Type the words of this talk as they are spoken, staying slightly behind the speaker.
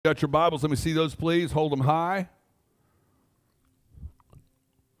Got your Bibles? Let me see those, please. Hold them high.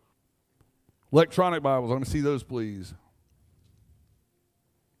 Electronic Bibles. Let me see those, please.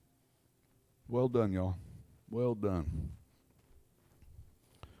 Well done, y'all. Well done.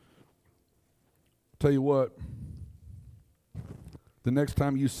 Tell you what, the next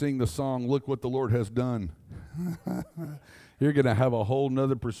time you sing the song, "Look What the Lord Has Done," you're going to have a whole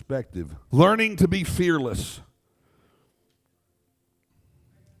nother perspective. Learning to be fearless.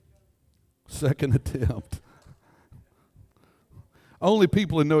 Second attempt. Only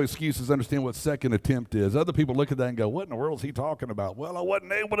people who know excuses understand what second attempt is. Other people look at that and go, "What in the world is he talking about?" Well, I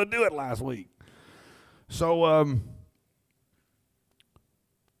wasn't able to do it last week. So I'm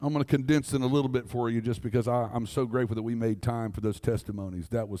going to condense it a little bit for you just because I'm so grateful that we made time for those testimonies.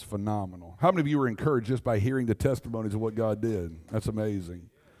 That was phenomenal. How many of you were encouraged just by hearing the testimonies of what God did? That's amazing.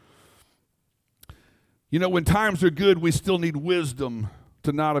 You know, when times are good, we still need wisdom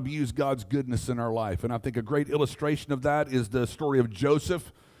to not abuse God's goodness in our life. And I think a great illustration of that is the story of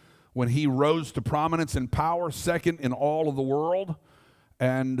Joseph when he rose to prominence and power, second in all of the world.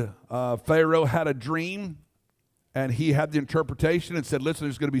 And Pharaoh had a dream, and he had the interpretation and said, listen,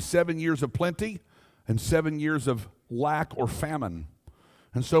 there's going to be 7 years of plenty and 7 years of lack or famine.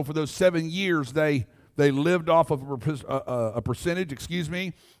 And so for those 7 years, they lived off of a percentage,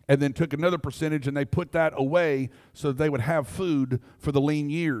 and then took another percentage and they put that away so that they would have food for the lean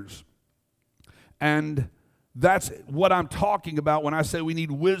years. And that's what I'm talking about when I say we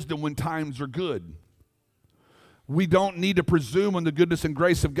need wisdom when times are good. We don't need to presume on the goodness and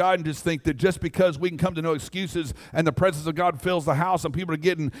grace of God and just think that just because we can come to no excuses and the presence of God fills the house and people are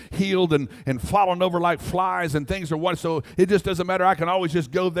getting healed and falling over like flies and things are what, so it just doesn't matter. I can always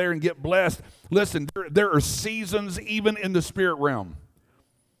just go there and get blessed. Listen, there are seasons even in the spirit realm.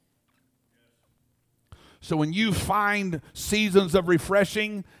 So when you find seasons of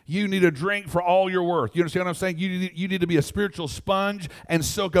refreshing, you need a drink for all your worth. You understand what I'm saying? You need to be a spiritual sponge and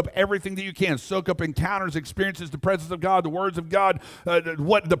soak up everything that you can. Soak up encounters, experiences, the presence of God, the words of God,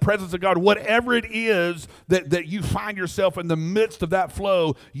 the presence of God, whatever it is that you find yourself in the midst of that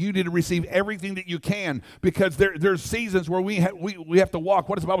flow, you need to receive everything that you can, because there's seasons where we have to walk.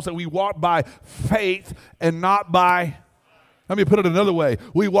 What does the Bible say? We walk by faith and not by, let me put it another way.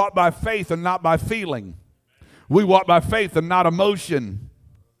 We walk by faith and not by feeling. We walk by faith and not emotion.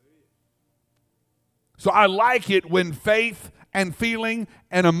 So I like it when faith and feeling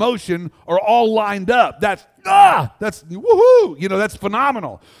and emotion are all lined up. That's woohoo! You know, that's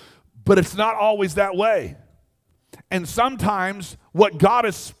phenomenal. But it's not always that way. And sometimes what God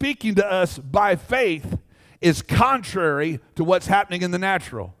is speaking to us by faith is contrary to what's happening in the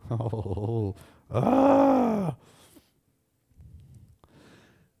natural.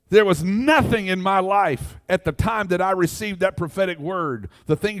 There was nothing in my life at the time that I received that prophetic word.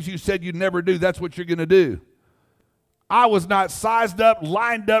 The things you said you'd never do, that's what you're going to do. I was not sized up,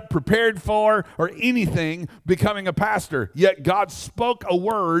 lined up, prepared for, or anything becoming a pastor. Yet God spoke a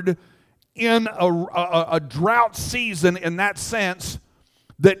word in a drought season in that sense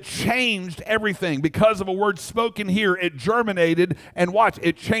that changed everything. Because of a word spoken here, it germinated, and watch,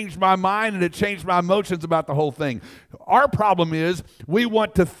 it changed my mind and it changed my emotions about the whole thing. Our problem is we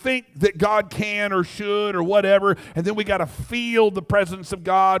want to think that God can or should or whatever, and then we got to feel the presence of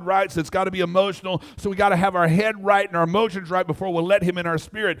God, right? So it's got to be emotional. So we got to have our head right and our emotions right before we'll let him in our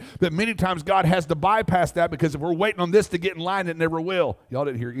spirit. But many times God has to bypass that, because if we're waiting on this to get in line, it never will. Y'all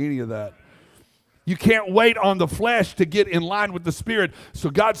didn't hear any of that. You can't wait on the flesh to get in line with the Spirit. So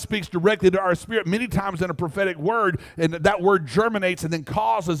God speaks directly to our spirit many times in a prophetic word, and that word germinates and then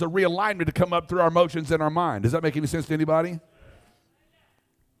causes a realignment to come up through our emotions and our mind. Does that make any sense to anybody?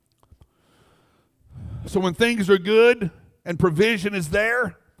 So when things are good and provision is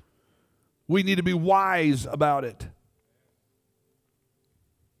there, we need to be wise about it.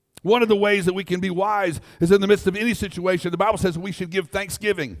 One of the ways that we can be wise is in the midst of any situation. The Bible says we should give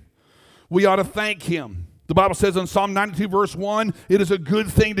thanksgiving. We ought to thank him. The Bible says in Psalm 92 verse 1, it is a good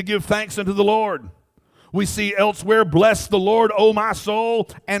thing to give thanks unto the Lord. We see elsewhere, bless the Lord, O my soul,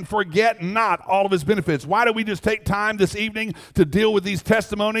 and forget not all of his benefits. Why do we just take time this evening to deal with these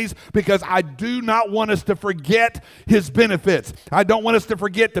testimonies? Because I do not want us to forget his benefits. I don't want us to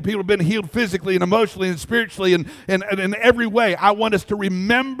forget that people have been healed physically and emotionally and spiritually and in every way. I want us to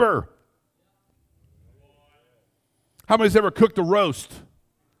remember. How many's ever cooked a roast?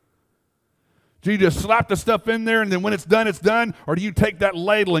 Do you just slap the stuff in there and then when it's done, it's done? Or do you take that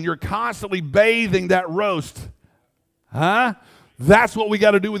ladle and you're constantly bathing that roast? Huh? That's what we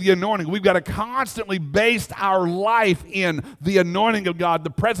got to do with the anointing. We've got to constantly base our life in the anointing of God,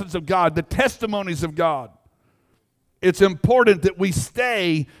 the presence of God, the testimonies of God. It's important that we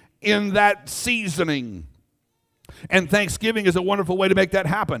stay in that seasoning. And Thanksgiving is a wonderful way to make that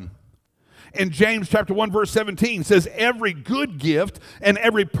happen. In James chapter 1, verse 17 says, every good gift and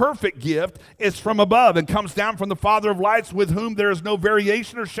every perfect gift is from above and comes down from the Father of lights, with whom there is no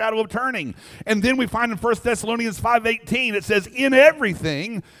variation or shadow of turning. And then we find in 1 Thessalonians 5:18, it says, in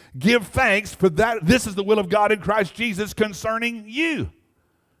everything give thanks, for that this is the will of God in Christ Jesus concerning you.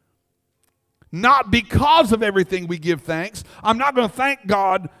 Not because of everything we give thanks. I'm not going to thank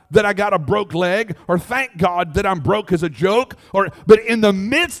God that I got a broke leg, or thank God that I'm broke as a joke, but in the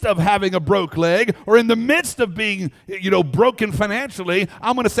midst of having a broke leg, or in the midst of being, broken financially,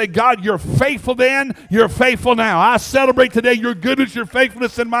 I'm going to say, God, you're faithful then, you're faithful now. I celebrate today your goodness, your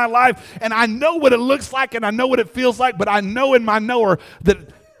faithfulness in my life, and I know what it looks like and I know what it feels like, but I know in my knower that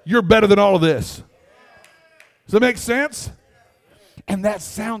you're better than all of this. Does that make sense? And that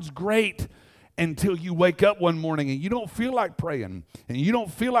sounds great. Until you wake up one morning and you don't feel like praying, and you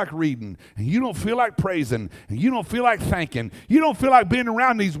don't feel like reading, and you don't feel like praising, and you don't feel like thanking. You don't feel like being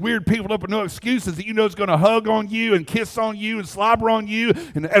around these weird people up with no excuses that you know is going to hug on you and kiss on you and slobber on you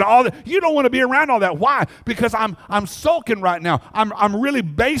and all that. You don't want to be around all that. Why? Because I'm sulking right now. I'm really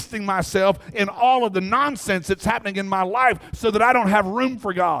basting myself in all of the nonsense that's happening in my life so that I don't have room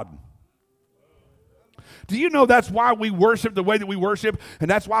for God. Do you know that's why we worship the way that we worship, and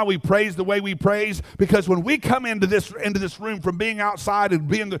that's why we praise the way we praise? Because when we come into this room from being outside and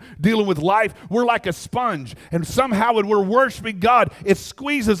dealing with life, we're like a sponge, and somehow when we're worshiping God, it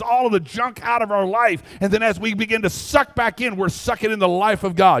squeezes all of the junk out of our life, and then as we begin to suck back in, we're sucking in the life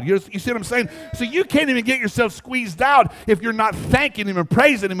of God. You see what I'm saying? So you can't even get yourself squeezed out if you're not thanking Him and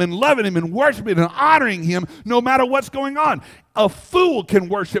praising Him and loving Him and worshiping and honoring Him no matter what's going on. A fool can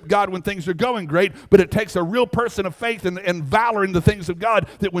worship God when things are going great, but it takes a real person of faith and valor in the things of God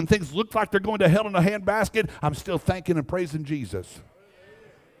that when things look like they're going to hell in a handbasket, I'm still thanking and praising Jesus.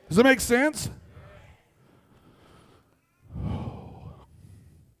 Does that make sense?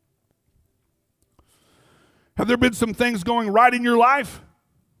 Have there been some things going right in your life?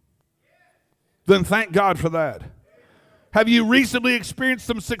 Then thank God for that. Have you recently experienced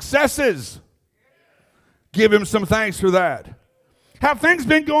some successes? Give Him some thanks for that. Have things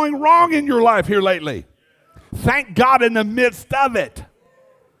been going wrong in your life here lately? Thank God in the midst of it.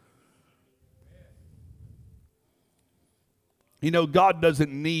 God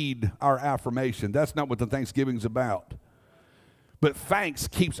doesn't need our affirmation. That's not what the Thanksgiving's about. But thanks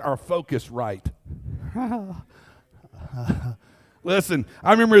keeps our focus right. Listen,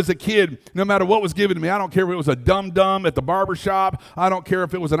 I remember as a kid, no matter what was given to me, I don't care if it was a dum-dum at the barber shop. I don't care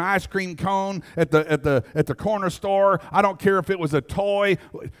if it was an ice cream cone at the corner store. I don't care if it was a toy.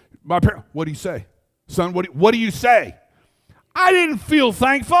 My parents, what do you say? Son, what do you say? I didn't feel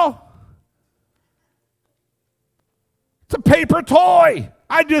thankful. It's a paper toy.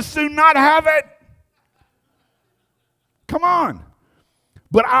 I just do not have it. Come on.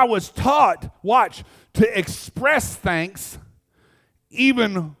 But I was taught, watch, to express thanks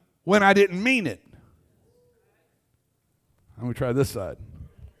even when I didn't mean it. I'm going to try this side.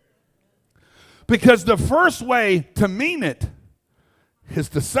 Because the first way to mean it is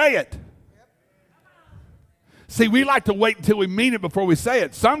to say it. See, we like to wait until we mean it before we say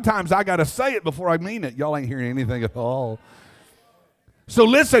it. Sometimes I got to say it before I mean it. Y'all ain't hearing anything at all. So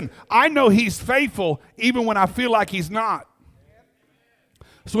listen, I know He's faithful even when I feel like He's not.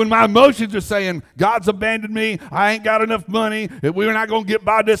 So when my emotions are saying, God's abandoned me, I ain't got enough money, we're not going to get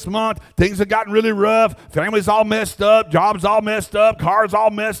by this month, things have gotten really rough, family's all messed up, jobs all messed up, cars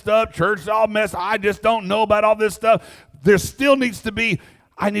all messed up, church all messed up, I just don't know about all this stuff. There still needs to be,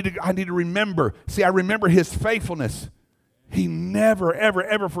 I need to remember. See, I remember His faithfulness. He never, ever,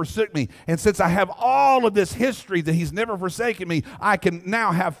 ever forsook me. And since I have all of this history that He's never forsaken me, I can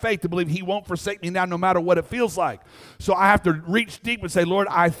now have faith to believe He won't forsake me now no matter what it feels like. So I have to reach deep and say, Lord,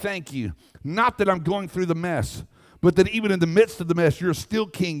 I thank You. Not that I'm going through the mess, but that even in the midst of the mess, You're still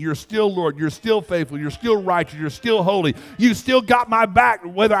King, You're still Lord, You're still faithful, You're still righteous, You're still holy. You still got my back,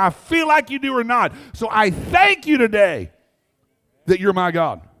 whether I feel like You do or not. So I thank You today that You're my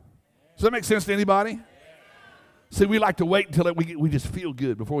God. Does that make sense to anybody? See, we like to wait until we just feel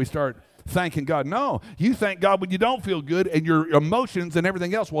good before we start thanking God. No, you thank God when you don't feel good, and your emotions and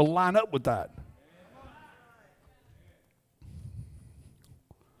everything else will line up with that.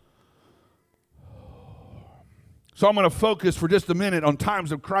 So I'm going to focus for just a minute on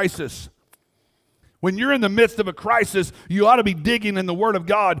times of crisis. When you're in the midst of a crisis, you ought to be digging in the Word of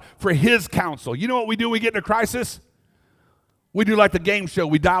God for His counsel. You know what we do when we get in a crisis? We do like the game show.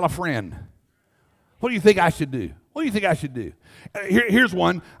 We dial a friend. What do you think I should do? What do you think I should do? Here's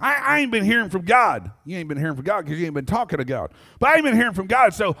one. I ain't been hearing from God. You ain't been hearing from God because you ain't been talking to God. But I ain't been hearing from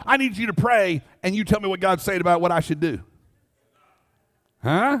God, so I need you to pray, and you tell me what God's saying about what I should do.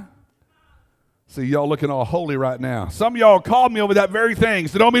 Huh? See, y'all looking all holy right now. Some of y'all called me over that very thing,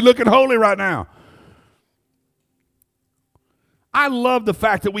 so don't be looking holy right now. I love the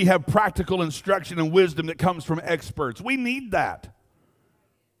fact that we have practical instruction and wisdom that comes from experts. We need that.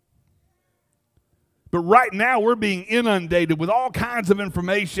 But right now, we're being inundated with all kinds of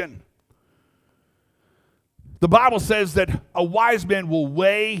information. The Bible says that a wise man will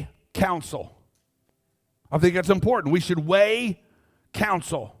weigh counsel. I think that's important. We should weigh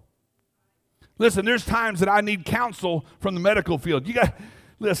counsel. Listen, there's times that I need counsel from the medical field.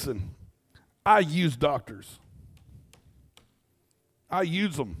 Listen, I use doctors. I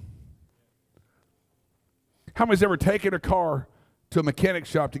use them. How many's ever taken a car to a mechanic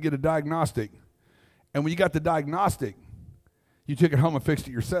shop to get a diagnostic? And when you got the diagnostic, you took it home and fixed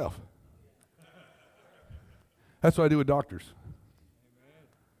it yourself. That's what I do with doctors.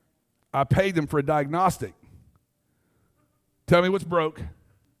 I paid them for a diagnostic. Tell me what's broke.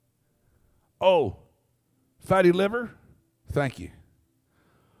 Oh, fatty liver? Thank you.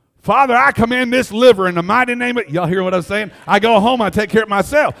 Father, I command this liver in the mighty name of... Y'all hear what I'm saying? I go home, I take care of it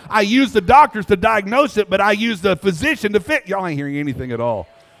myself. I use the doctors to diagnose it, but I use the physician to fit. Y'all ain't hearing anything at all.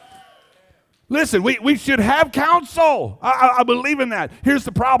 Listen, we should have counsel. I believe in that. Here's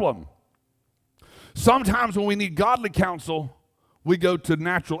the problem. Sometimes when we need godly counsel, we go to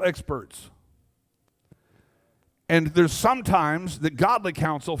natural experts. And there's sometimes that godly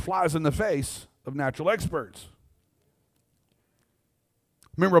counsel flies in the face of natural experts.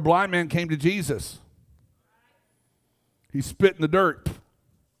 Remember, a blind man came to Jesus. He spit in the dirt,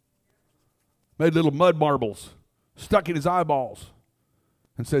 made little mud marbles, stuck in his eyeballs,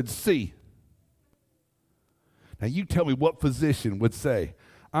 and said, "See." Now you tell me what physician would say,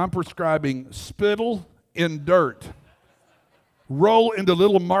 "I'm prescribing spittle in dirt, roll into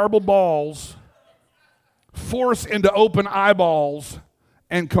little marble balls, force into open eyeballs,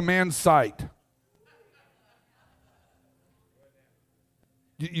 and command sight."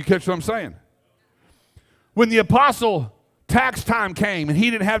 You catch what I'm saying? When the apostle tax time came and he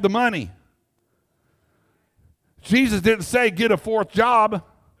didn't have the money, Jesus didn't say, "Get a fourth job."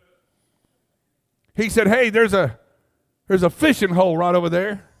 He said, "Hey, there's a fishing hole right over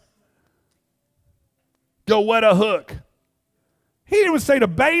there. Go wet a hook." He didn't even say to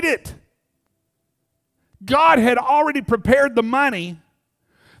bait it. God had already prepared the money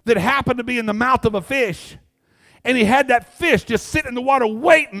that happened to be in the mouth of a fish, and he had that fish just sitting in the water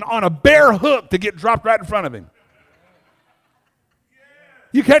waiting on a bare hook to get dropped right in front of him.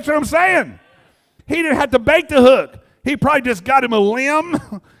 You catch what I'm saying? He didn't have to bait the hook. He probably just got him a limb,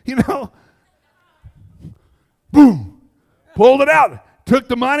 boom, pulled it out, took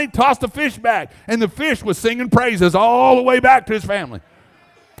the money, tossed the fish back, and the fish was singing praises all the way back to his family.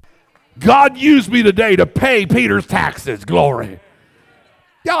 God used me today to pay Peter's taxes. Glory.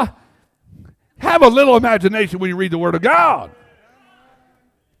 Y'all, have a little imagination when you read the Word of God.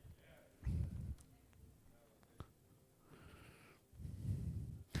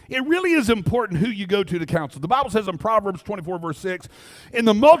 It really is important who you go to counsel. The Bible says in Proverbs 24, verse 6, "In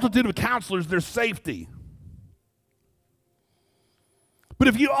the multitude of counselors, there's safety." But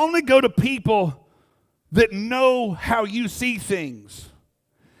if you only go to people that know how you see things,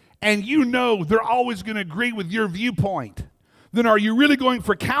 and you know they're always going to agree with your viewpoint, then are you really going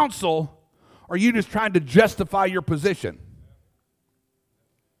for counsel, or are you just trying to justify your position?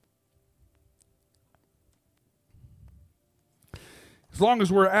 As long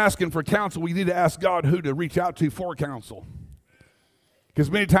as we're asking for counsel, we need to ask God who to reach out to for counsel.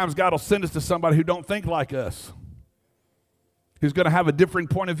 Because many times God will send us to somebody who don't think like us, who's going to have a different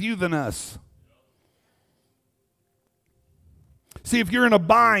point of view than us. See, if you're in a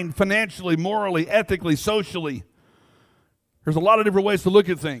bind financially, morally, ethically, socially, there's a lot of different ways to look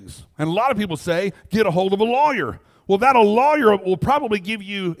at things. And a lot of people say, get a hold of a lawyer. Well, that a lawyer will probably give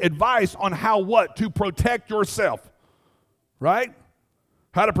you advice on to protect yourself, right?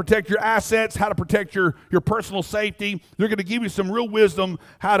 How to protect your assets, how to protect your personal safety. They're going to give you some real wisdom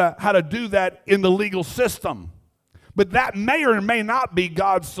how to do that in the legal system. But that may or may not be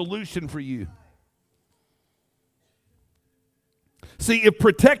God's solution for you. See, if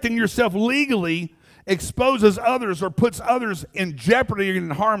protecting yourself legally exposes others or puts others in jeopardy or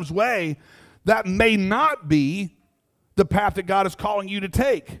in harm's way, that may not be the path that God is calling you to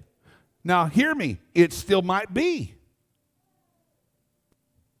take. Now, hear me, it still might be.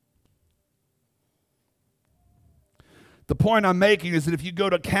 The point I'm making is that if you go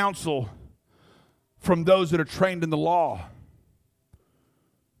to counsel from those that are trained in the law,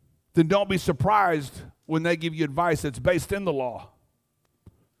 then don't be surprised when they give you advice that's based in the law.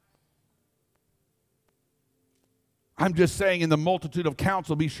 I'm just saying, in the multitude of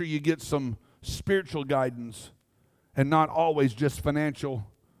counsel, be sure you get some spiritual guidance and not always just financial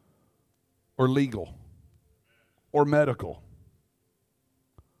or legal or medical.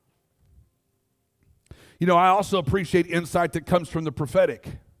 You know, I also appreciate insight that comes from the prophetic.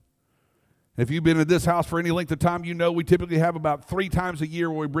 If you've been in this house for any length of time, you know we typically have about 3 times a year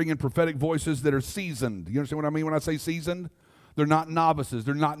where we bring in prophetic voices that are seasoned. You understand what I mean when I say seasoned? They're not novices.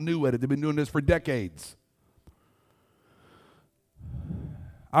 They're not new at it. They've been doing this for decades.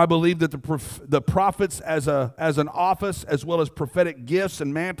 I believe that the prophets as an office, as well as prophetic gifts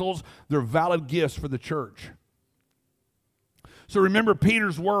and mantles, they're valid gifts for the church. So remember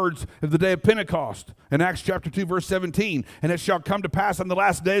Peter's words of the day of Pentecost in Acts chapter 2, verse 17. And it shall come to pass on the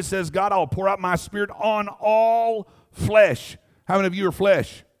last days, says God, I will pour out my spirit on all flesh. How many of you are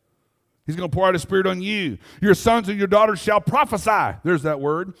flesh? He's going to pour out his spirit on you. Your sons and your daughters shall prophesy. There's that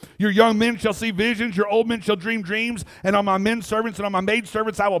word. Your young men shall see visions. Your old men shall dream dreams. And on my men servants and on my maid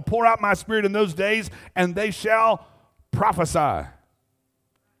servants I will pour out my spirit in those days, and they shall prophesy.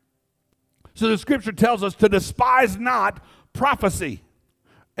 So the scripture tells us to despise not prophecy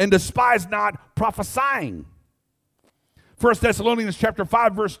and despise not prophesying. 1 Thessalonians chapter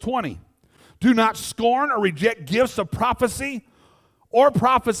 5, verse 20. Do not scorn or reject gifts of prophecy, or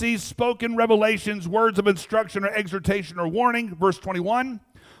prophecies, spoken revelations, words of instruction or exhortation or warning, verse 21.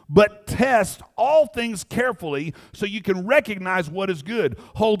 But test all things carefully so you can recognize what is good.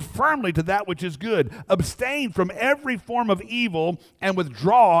 Hold firmly to that which is good. Abstain from every form of evil and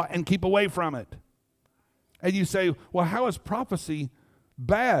withdraw and keep away from it. And you say, well, how is prophecy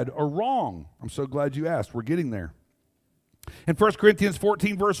bad or wrong? I'm so glad you asked. We're getting there. In 1 Corinthians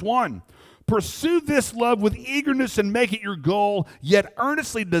 14, verse 1, pursue this love with eagerness and make it your goal, yet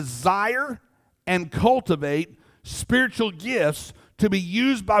earnestly desire and cultivate spiritual gifts to be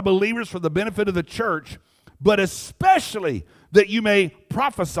used by believers for the benefit of the church, but especially that you may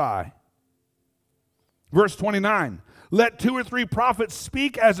prophesy. Verse 29, let 2 or 3 prophets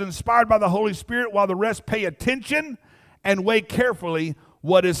speak as inspired by the Holy Spirit, while the rest pay attention and weigh carefully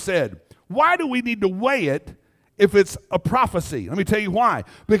what is said. Why do we need to weigh it if it's a prophecy? Let me tell you why.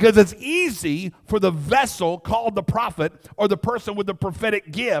 Because it's easy for the vessel called the prophet or the person with the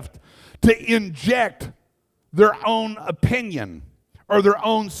prophetic gift to inject their own opinion or their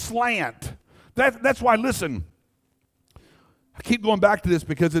own slant. That's why, listen, I keep going back to this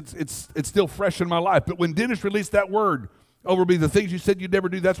because it's still fresh in my life. But when Dennis released that word over me, the things you said you'd never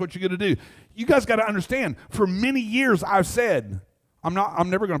do, that's what you're going to do. You guys got to understand, for many years I've said, I'm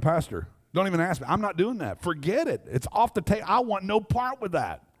never going to pastor. Don't even ask me. I'm not doing that. Forget it. It's off the table. I want no part with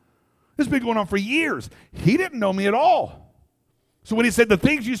that. This has been going on for years. He didn't know me at all. So when he said, the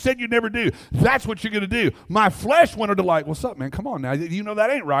things you said you'd never do, that's what you're going to do. My flesh wanted to like, what's up, man? Come on now. You know that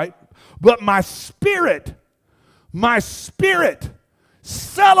ain't right. But my spirit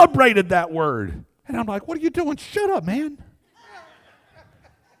celebrated that word. And I'm like, what are you doing? Shut up, man.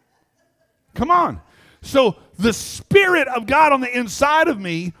 Come on. So the Spirit of God on the inside of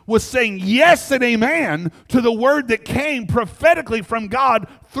me was saying yes and amen to the word that came prophetically from God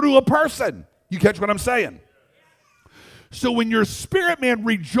through a person. You catch what I'm saying? So when your spirit man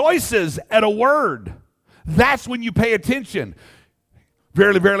rejoices at a word, that's when you pay attention.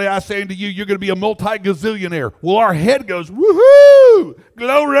 Verily, verily, I say unto you, you're going to be a multi-gazillionaire. Well, our head goes, woohoo,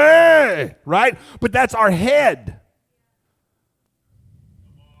 glory, right? But that's our head.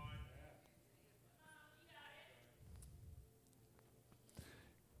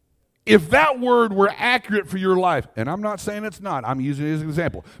 If that word were accurate for your life, and I'm not saying it's not, I'm using it as an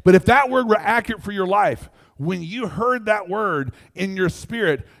example, but if that word were accurate for your life, when you heard that word in your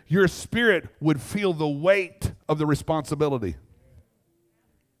spirit would feel the weight of the responsibility.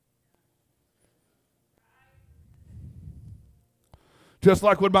 Just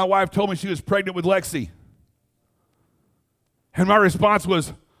like when my wife told me she was pregnant with Lexi. And my response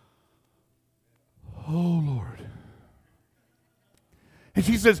was, oh, Lord. And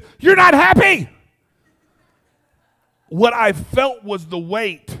she says, you're not happy. What I felt was the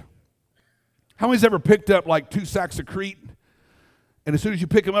weight. How many's ever picked up like 2 sacks of Crete? And as soon as you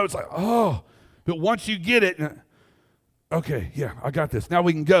pick them up, it's like, oh. But once you get it, okay, yeah, I got this. Now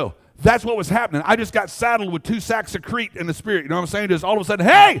we can go. That's what was happening. I just got saddled with 2 sacks of Crete in the spirit. You know what I'm saying? Just all of a sudden,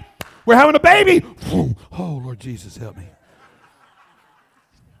 hey, we're having a baby. Oh, Lord Jesus, help me.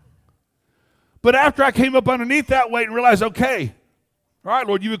 But after I came up underneath that weight and realized, okay, all right,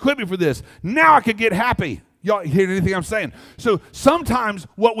 Lord, you've equipped me for this. Now I could get happy. Y'all hear anything I'm saying? So sometimes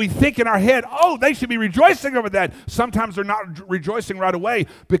what we think in our head, oh, they should be rejoicing over that. Sometimes they're not rejoicing right away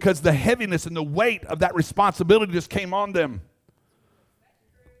because the heaviness and the weight of that responsibility just came on them.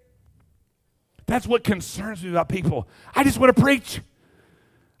 That's what concerns me about people. I just want to preach.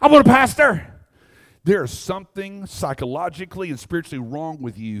 I want to pastor. There is something psychologically and spiritually wrong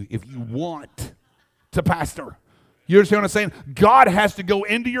with you if you want to pastor. You understand what I'm saying? God has to go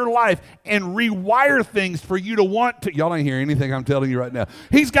into your life and rewire things for you to want to. Y'all ain't hearing anything I'm telling you right now.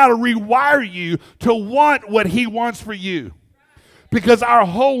 He's got to rewire you to want what he wants for you. Because our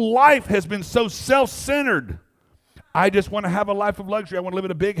whole life has been so self-centered. I just want to have a life of luxury. I want to live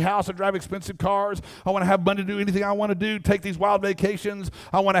in a big house. I drive expensive cars. I want to have money to do anything I want to do, take these wild vacations.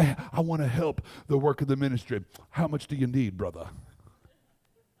 I want to help the work of the ministry. How much do you need, brother?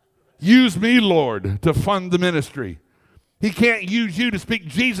 Use me, Lord, to fund the ministry. He can't use you to speak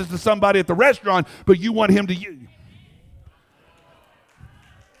Jesus to somebody at the restaurant, but you want him to use.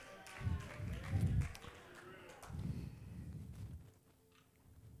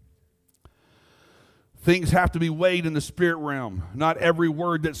 Things have to be weighed in the spirit realm. Not every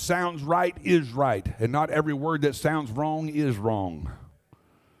word that sounds right is right, and not every word that sounds wrong is wrong.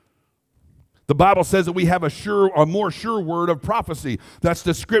 The Bible says that we have a more sure word of prophecy. That's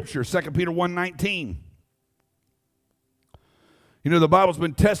the scripture, 2 Peter 1:19. You know, the Bible's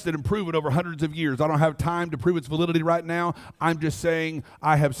been tested and proven over hundreds of years. I don't have time to prove its validity right now. I'm just saying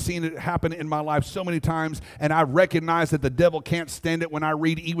I have seen it happen in my life so many times, and I recognize that the devil can't stand it when I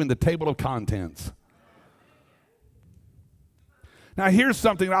read even the table of contents. Now, here's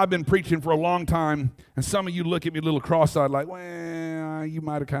something that I've been preaching for a long time, and some of you look at me a little cross-eyed like, well, you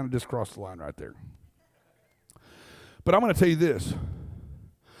might have kind of just crossed the line right there. But I'm going to tell you this.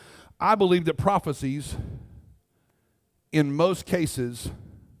 I believe that prophecies, in most cases,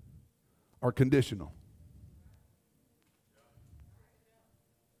 are conditional.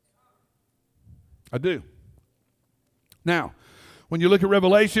 I do. Now, when you look at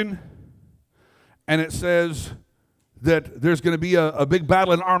Revelation, and it says that there's going to be a big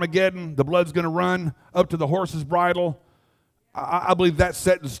battle in Armageddon. The blood's going to run up to the horse's bridle. I believe that's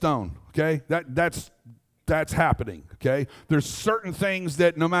set in stone, okay? That's happening, okay? There's certain things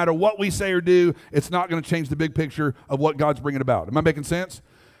that no matter what we say or do, it's not going to change the big picture of what God's bringing about. Am I making sense?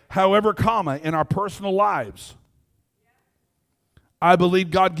 However, in our personal lives, I believe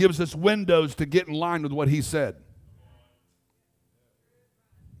God gives us windows to get in line with what he said.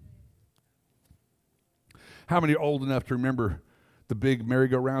 How many are old enough to remember the big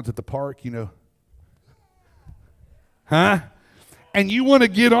merry-go-rounds at the park, you know? Huh? And you want to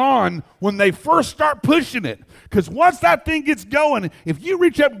get on when they first start pushing it. Because once that thing gets going, if you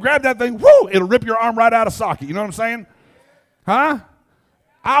reach up and grab that thing, whoo, it'll rip your arm right out of socket. You know what I'm saying? Huh?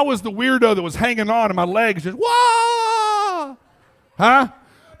 I was the weirdo that was hanging on and my legs just, whoa! Huh?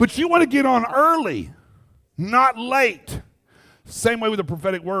 But you want to get on early, not late. Same way with the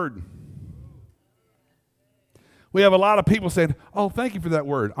prophetic word. We have a lot of people saying, oh, thank you for that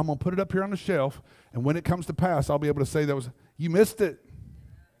word. I'm going to put it up here on the shelf, and when it comes to pass, I'll be able to say you missed it.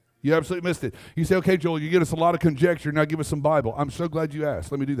 You absolutely missed it. You say, okay, Joel, you get us a lot of conjecture. Now give us some Bible. I'm so glad you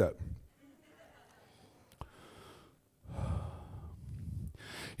asked. Let me do that.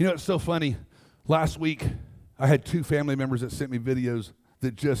 You know, it's so funny. Last week, I had 2 family members that sent me videos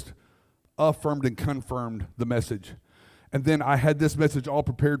that just affirmed and confirmed the message. And then I had this message all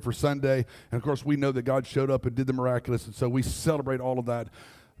prepared for Sunday. And, of course, we know that God showed up and did the miraculous. And so we celebrate all of that.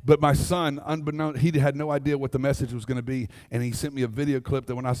 But my son, unbeknown, he had no idea what the message was going to be. And he sent me a video clip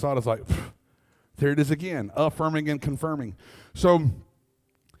that when I saw it, I was like, there it is again, affirming and confirming. So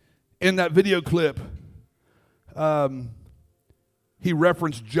in that video clip, he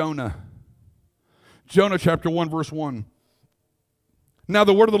referenced Jonah. Jonah chapter 1, verse 1. Now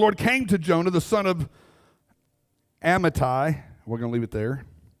the word of the Lord came to Jonah, the son of Amittai, we're going to leave it there,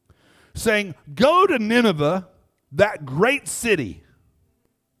 saying, go to Nineveh, that great city,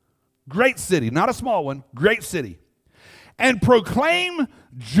 not a small one, great city, and proclaim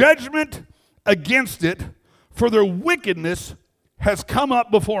judgment against it, for their wickedness has come up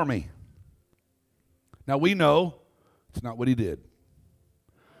before me. Now we know it's not what he did.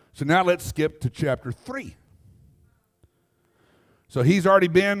 So now let's skip to chapter 3. So he's already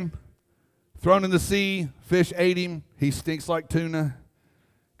been thrown in the sea, fish ate him, he stinks like tuna,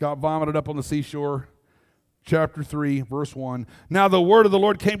 got vomited up on the seashore. Chapter 3, verse 1. Now the word of the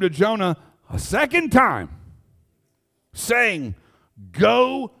Lord came to Jonah a second time, saying,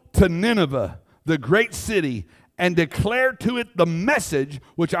 go to Nineveh, the great city, and declare to it the message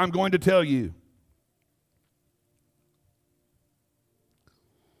which I'm going to tell you.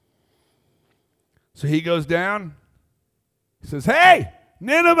 So he goes down. He says, hey,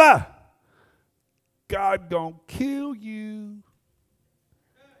 Nineveh, God gonna kill you.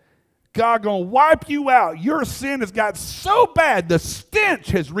 God gonna wipe you out. Your sin has got so bad, the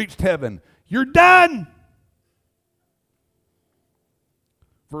stench has reached heaven. You're done.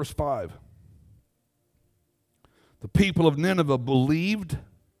 Verse 5. The people of Nineveh believed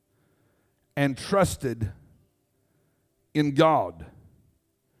and trusted in God.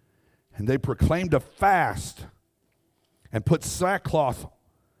 And they proclaimed a fast and put sackcloth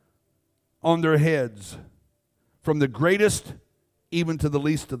on their heads, from the greatest even to the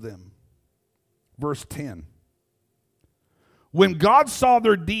least of them. Verse 10. When God saw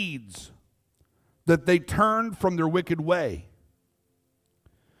their deeds, that they turned from their wicked way,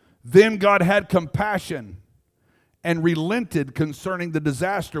 then God had compassion and relented concerning the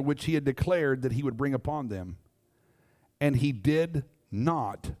disaster which he had declared that he would bring upon them. And he did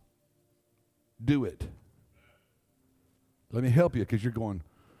not do it. Let me help you, because you're going,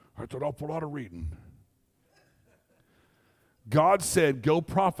 that's an awful lot of reading. God said, go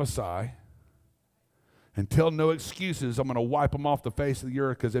prophesy and tell no excuses. I'm going to wipe them off the face of the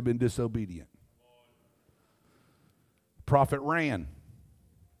earth because they've been disobedient. Prophet ran.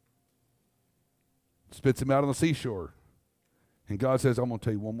 Spits him out on the seashore. And God says, I'm going to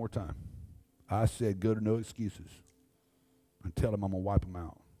tell you one more time. I said, go to no excuses. And tell him I'm going to wipe them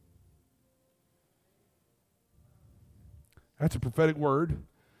out. That's a prophetic word.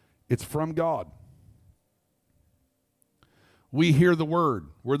 It's from God. We hear the word.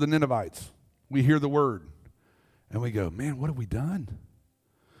 We're the Ninevites. We hear the word. And we go, man, what have we done?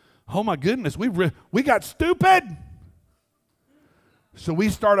 Oh my goodness, we got stupid. So we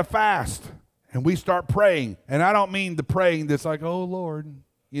start a fast. And we start praying. And I don't mean the praying that's like, oh, Lord,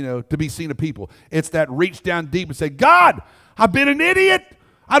 to be seen of people. It's that reach down deep and say, God, I've been an idiot.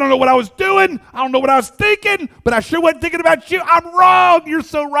 I don't know what I was doing. I don't know what I was thinking. But I sure wasn't thinking about you. I'm wrong. You're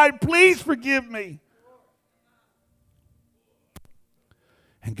so right. Please forgive me.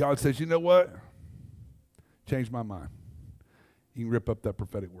 And God says, you know what? Change my mind. You can rip up that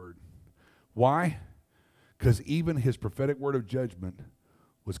prophetic word. Why? Because even his prophetic word of judgment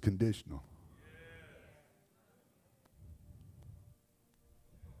was conditional.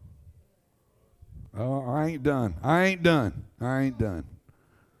 Oh, I ain't done. I ain't done. I ain't done.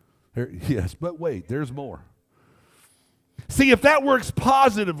 Yes, but wait, there's more. See, if that works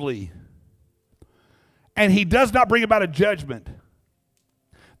positively and he does not bring about a judgment,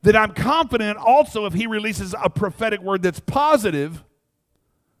 then I'm confident also if he releases a prophetic word that's positive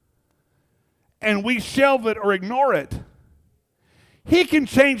and we shelve it or ignore it, he can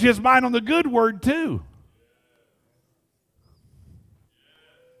change his mind on the good word too.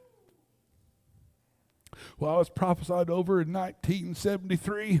 Well, I was prophesied over in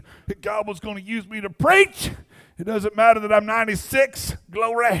 1973 that God was going to use me to preach. It doesn't matter that I'm 96,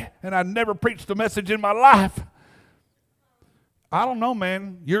 glory, and I never preached a message in my life. I don't know,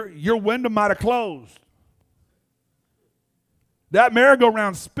 man. Your window might have closed. That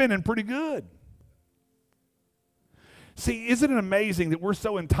merry-go-round's spinning pretty good. See, isn't it amazing that we're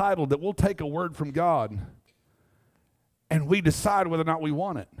so entitled that we'll take a word from God and we decide whether or not we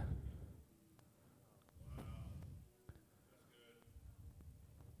want it?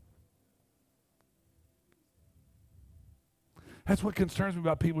 That's what concerns me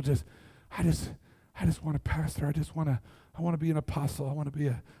about people. I just want a pastor. I want to be an apostle. I want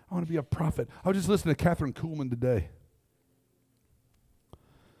to be a prophet. I was just listening to Catherine Kuhlman today.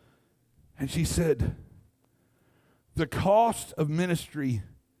 And she said, the cost of ministry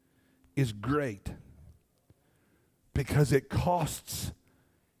is great because it costs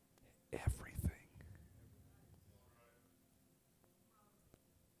everything.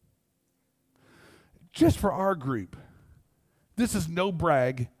 Just for our group. This is no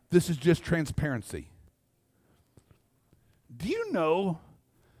brag. This is just transparency. Do you know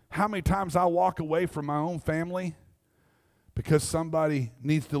how many times I walk away from my own family because somebody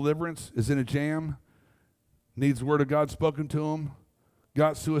needs deliverance, is in a jam, needs the word of God spoken to them,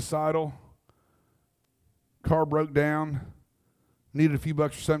 got suicidal, car broke down, needed a few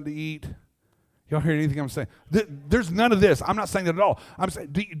bucks for something to eat? Y'all hear anything I'm saying? There's none of this. I'm not saying that at all. I'm saying,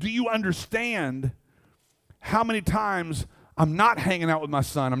 do you understand how many times I'm not hanging out with my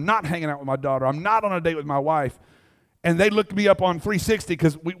son, I'm not hanging out with my daughter, I'm not on a date with my wife, and they look me up on 360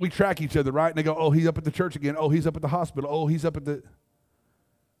 because we track each other, right? And they go, oh, he's up at the church again. Oh, he's up at the hospital. Oh, he's up at the...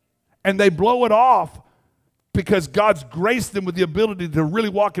 And they blow it off because God's graced them with the ability to really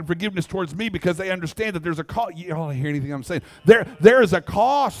walk in forgiveness towards me because they understand that there's a cost. You don't hear anything I'm saying. There is a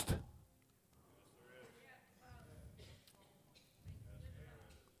cost.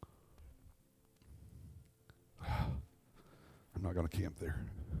 not going to camp there.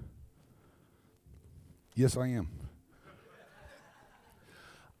 Yes, I am.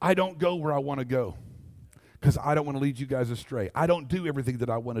 I don't go where I want to go because I don't want to lead you guys astray. I don't do everything that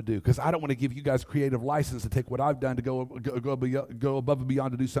I want to do because I don't want to give you guys creative license to take what I've done to go above and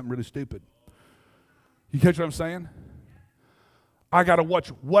beyond to do something really stupid. You catch what I'm saying? I got to watch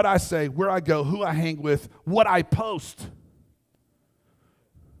what I say, where I go, who I hang with, what I post.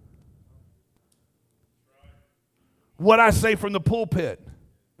 What I say from the pulpit.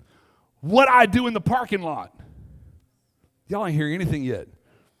 What I do in the parking lot. Y'all ain't hearing anything yet.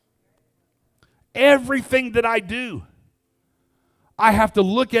 Everything that I do, I have to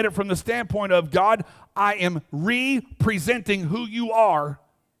look at it from the standpoint of, God, I am representing who you are,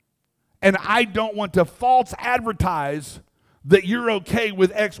 and I don't want to false advertise that you're okay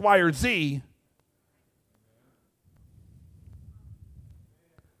with X, Y, or Z.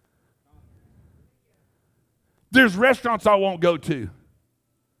 There's restaurants I won't go to.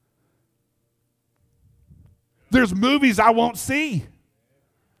 There's movies I won't see.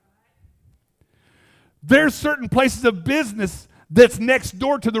 There's certain places of business that's next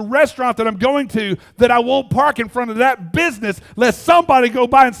door to the restaurant that I'm going to that I won't park in front of that business lest somebody go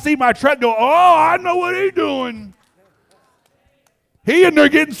by and see my truck and go, oh, I know what he's doing. He in there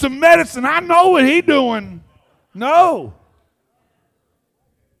getting some medicine. I know what he's doing. No.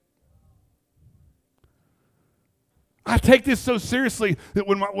 I take this so seriously that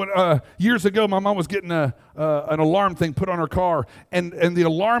when years ago my mom was getting an alarm thing put on her car, and the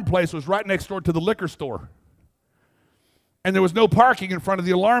alarm place was right next door to the liquor store. And there was no parking in front of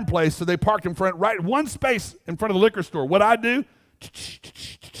the alarm place, so they parked in front, right one space in front of the liquor store. What I do,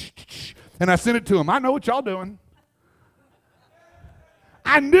 and I sent it to them. I know what y'all doing.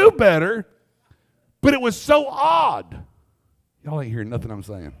 I knew better, but it was so odd. Y'all ain't hearing nothing I'm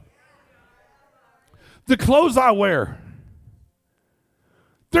saying. The clothes I wear.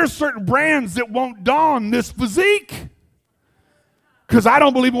 There's certain brands that won't don this physique because I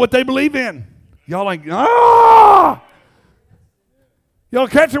don't believe in what they believe in. Y'all ain't, Y'all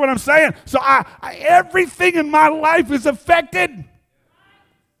catch what I'm saying? So everything in my life is affected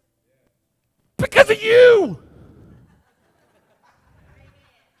because of you.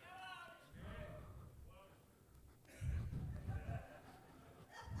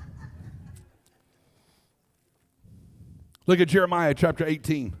 Look at Jeremiah chapter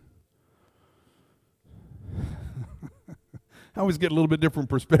 18. I always get a little bit different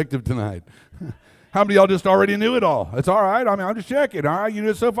perspective tonight. How many of y'all just already knew it all? It's all right. I mean, I'm just checking. All right, you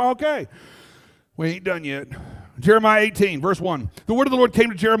did so far, okay. We ain't done yet. Jeremiah 18, verse 1. The word of the Lord came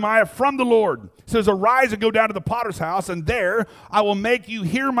to Jeremiah from the Lord. It says, arise and go down to the potter's house, and there I will make you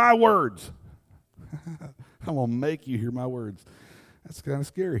hear my words. I will make you hear my words. That's kind of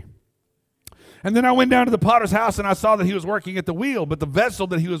scary. And then I went down to the potter's house, and I saw that he was working at the wheel, but the vessel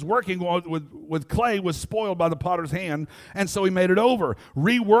that he was working with clay was spoiled by the potter's hand, and so he made it over,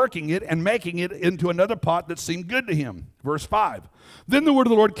 reworking it and making it into another pot that seemed good to him. Verse 5. Then the word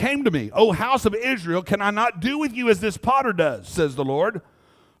of the Lord came to me, O house of Israel, can I not do with you as this potter does, says the Lord?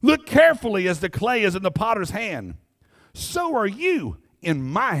 Look carefully as the clay is in the potter's hand. So are you in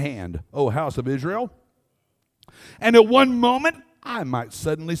my hand, O house of Israel. And at one moment I might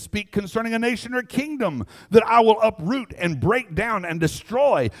suddenly speak concerning a nation or kingdom that I will uproot and break down and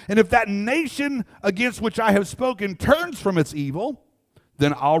destroy. And if that nation against which I have spoken turns from its evil,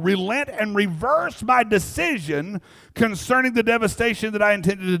 then I'll relent and reverse my decision concerning the devastation that I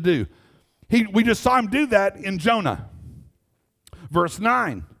intended to do. We just saw him do that in Jonah. Verse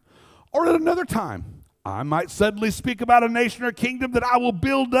 9. Or at another time, I might suddenly speak about a nation or kingdom that I will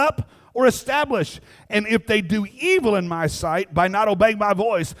build up or establish. And if they do evil in my sight by not obeying my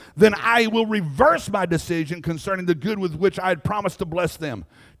voice, then I will reverse my decision concerning the good with which I had promised to bless them.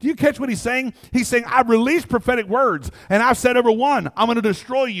 Do you catch what he's saying? He's saying, I've released prophetic words, and I've said over one, I'm going to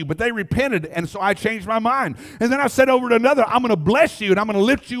destroy you, but they repented, and so I changed my mind. And then I've said over to another, I'm going to bless you, and I'm going to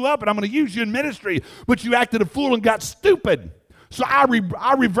lift you up, and I'm going to use you in ministry, but you acted a fool and got stupid. So I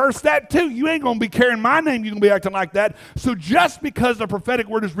reverse that too. You ain't going to be carrying my name. You're going to be acting like that. So just because the prophetic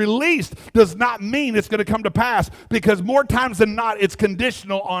word is released does not mean it's going to come to pass, because more times than not, it's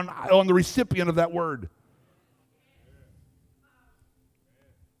conditional on the recipient of that word.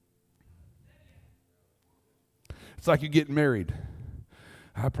 It's like you getting married.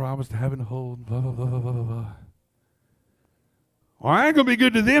 I promised to have a hold, blah, blah, blah, blah, blah, blah. Well, I ain't going to be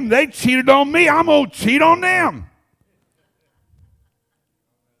good to them. They cheated on me. I'm going to cheat on them.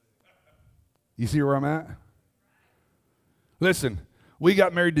 You see where I'm at? Listen, we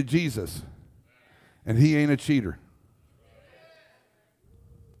got married to Jesus, and he ain't a cheater.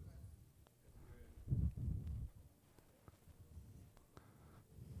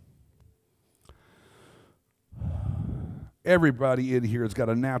 Everybody in here has got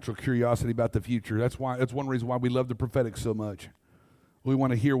a natural curiosity about the future. That's one reason why we love the prophetic so much. We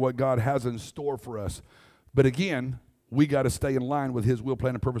want to hear what God has in store for us. But again, we got to stay in line with his will,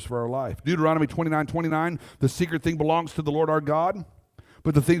 plan, and purpose for our life. Deuteronomy 29:29, the secret thing belongs to the Lord our God,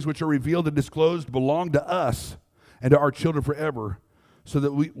 but the things which are revealed and disclosed belong to us and to our children forever, so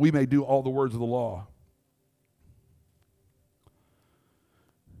that we may do all the words of the law.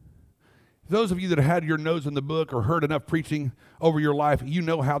 Those of you that have had your nose in the book or heard enough preaching over your life, you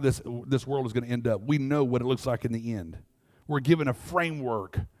know how this world is going to end up. We know what it looks like in the end. We're given a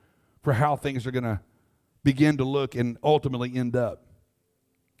framework for how things are going to begin to look and ultimately end up.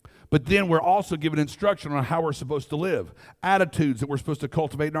 But then we're also given instruction on how we're supposed to live, attitudes that we're supposed to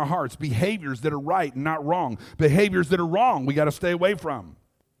cultivate in our hearts, behaviors that are right and not wrong, behaviors that are wrong we got to stay away from.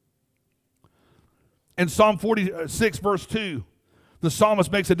 In Psalm 46, verse 2, the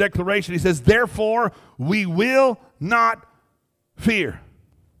psalmist makes a declaration. He says, therefore, we will not fear.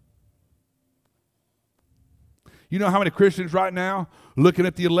 You know how many Christians right now, looking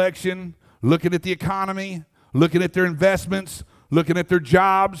at the election, looking at the economy, looking at their investments, looking at their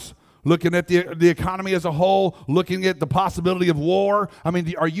jobs, looking at the economy as a whole, looking at the possibility of war. I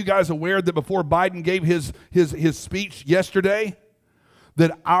mean, are you guys aware that before Biden gave his speech yesterday,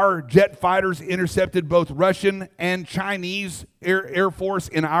 that our jet fighters intercepted both Russian and Chinese Air Force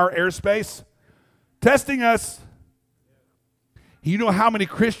in our airspace, testing us? You know how many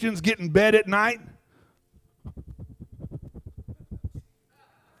Christians get in bed at night?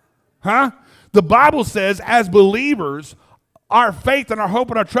 Huh? The Bible says, as believers, our faith and our hope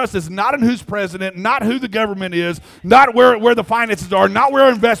and our trust is not in who's president, not who the government is, not where the finances are, not where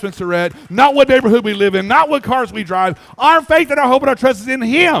our investments are at, not what neighborhood we live in, not what cars we drive. Our faith and our hope and our trust is in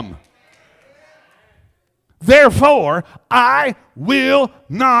him. Therefore, I will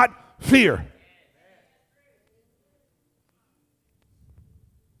not fear.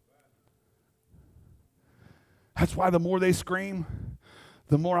 That's why the more they scream,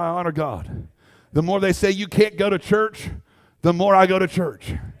 the more I honor God. The more they say you can't go to church, the more I go to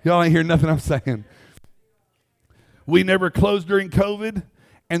church. Y'all ain't hear nothing I'm saying. We never closed during COVID,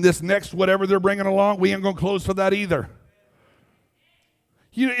 and this next whatever they're bringing along, we ain't going to close for that either.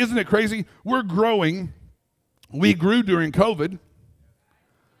 Isn't it crazy? We're growing. We grew during COVID,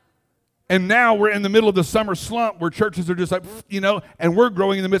 and now we're in the middle of the summer slump where churches are just like, and we're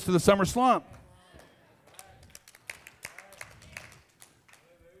growing in the midst of the summer slump.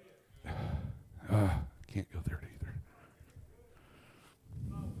 Can't go there either.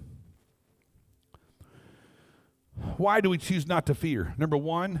 Why do we choose not to fear? Number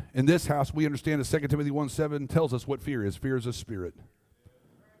one, in this house, we understand that 2 Timothy 1:7 tells us what fear is. Fear is a spirit.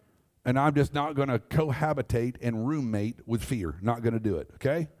 And I'm just not going to cohabitate and roommate with fear. Not going to do it,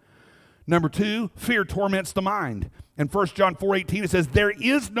 okay? Number two, fear torments the mind. In 1 John 4:18, it says, there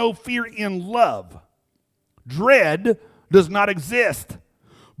is no fear in love. Dread does not exist.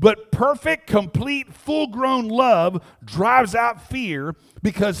 But perfect, complete, full-grown love drives out fear,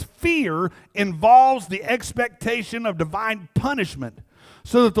 because fear involves the expectation of divine punishment,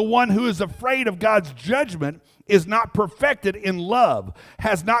 so that the one who is afraid of God's judgment is not perfected in love,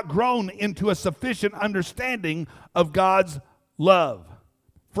 has not grown into a sufficient understanding of God's love.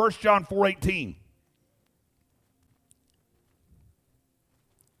 1 John 4:18.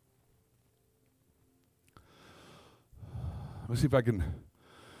 Let's see if I can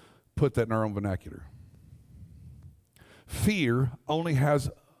put that in our own vernacular. Fear only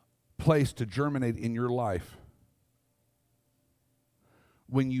has place to germinate in your life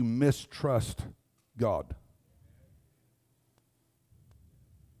when you mistrust God.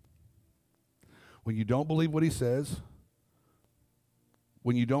 When you don't believe what he says,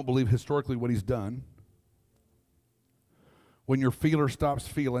 when you don't believe historically what he's done, when your feeler stops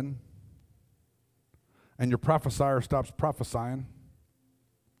feeling and your prophesier stops prophesying,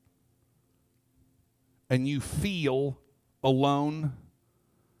 and you feel alone,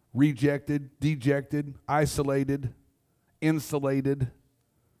 rejected, dejected, isolated, insulated,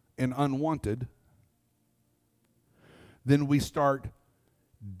 and unwanted, then we start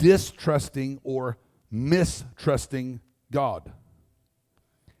distrusting or mistrusting God.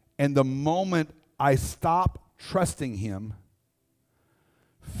 And the moment I stop trusting him,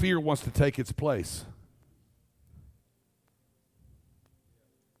 fear wants to take its place.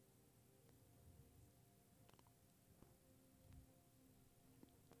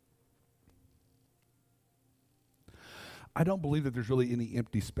 I don't believe that there's really any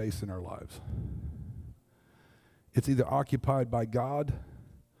empty space in our lives. It's either occupied by God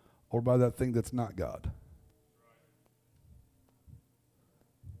or by that thing that's not God.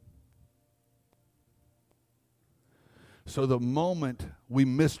 So the moment we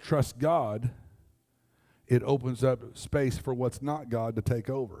mistrust God, it opens up space for what's not God to take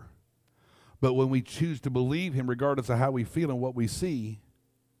over. But when we choose to believe him, regardless of how we feel and what we see,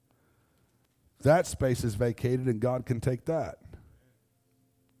 that space is vacated and God can take that.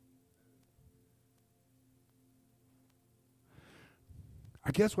 I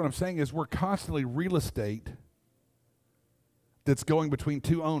guess what I'm saying is we're constantly real estate that's going between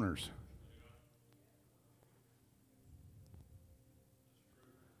two owners.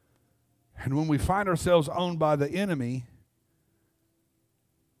 And when we find ourselves owned by the enemy,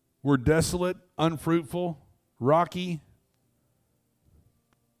 we're desolate, unfruitful, rocky.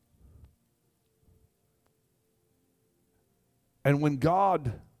 And when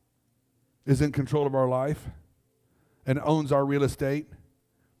God is in control of our life and owns our real estate,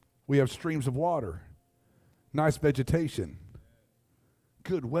 we have streams of water, nice vegetation,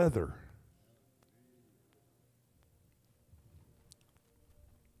 good weather.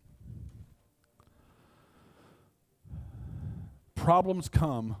 Problems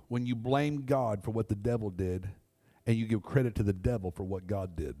come when you blame God for what the devil did and you give credit to the devil for what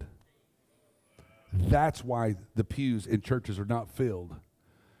God did. That's why the pews in churches are not filled,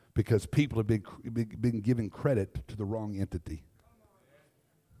 because people have been giving credit to the wrong entity.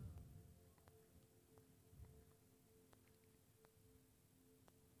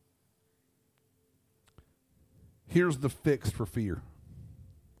 Here's the fix for fear.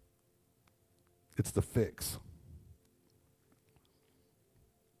 It's the fix.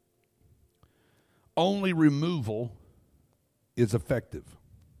 Only removal is effective.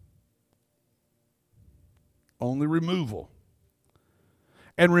 Only removal.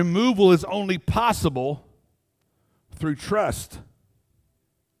 And removal is only possible through trust.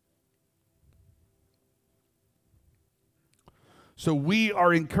 So we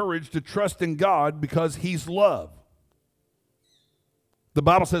are encouraged to trust in God because he's love. The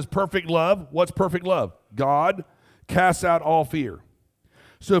Bible says perfect love. What's perfect love? God casts out all fear.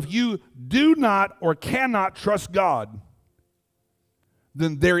 So if you do not or cannot trust God,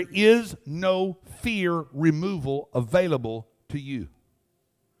 then there is no fear removal available to you.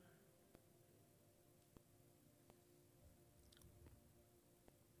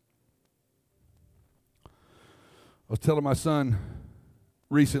 I was telling my son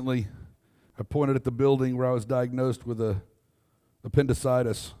recently, I pointed at the building where I was diagnosed with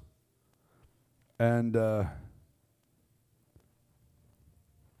appendicitis. And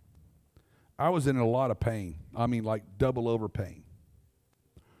I was in a lot of pain. I mean, like double over pain.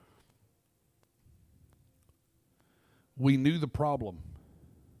 We knew the problem,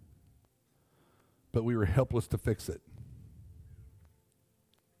 but we were helpless to fix it.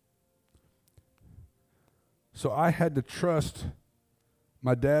 So I had to trust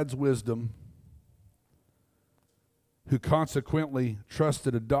my dad's wisdom, who consequently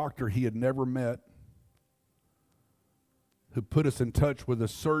trusted a doctor he had never met, who put us in touch with a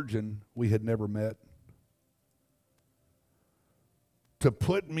surgeon we had never met, to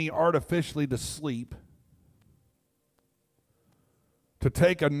put me artificially to sleep, to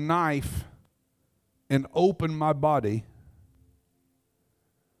take a knife and open my body,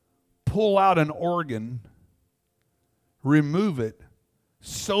 pull out an organ, remove it,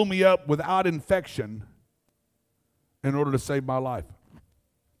 sew me up without infection in order to save my life.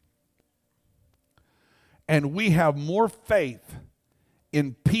 And we have more faith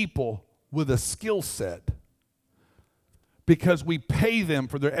in people with a skill set because we pay them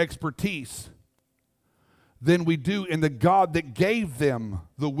for their expertise than we do in the God that gave them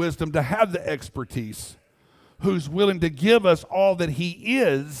the wisdom to have the expertise, who's willing to give us all that he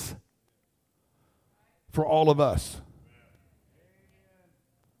is for all of us.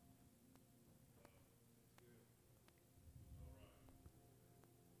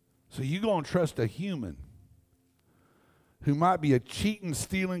 So you go and trust a human who might be a cheating,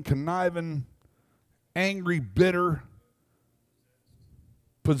 stealing, conniving, angry, bitter,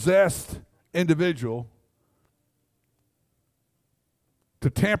 possessed individual to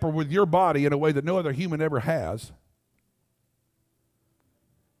tamper with your body in a way that no other human ever has,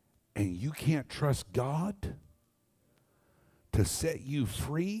 and you can't trust God to set you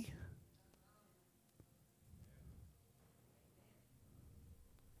free?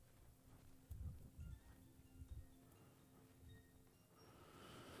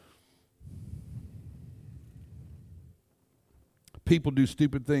 People do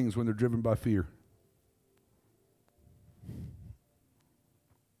stupid things when they're driven by fear.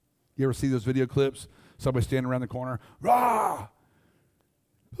 You ever see those video clips? Somebody standing around the corner, rah!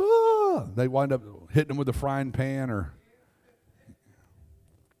 Ah! They wind up hitting them with a frying pan or...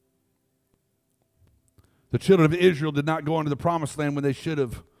 The children of Israel did not go into the promised land when they should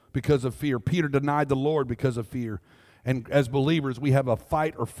have because of fear. Peter denied the Lord because of fear. And as believers, we have a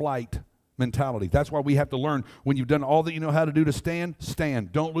fight or flight mentality. That's why we have to learn, when you've done all that you know how to do to stand,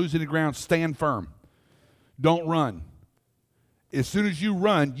 stand. Don't lose any ground. Stand firm. Don't run. As soon as you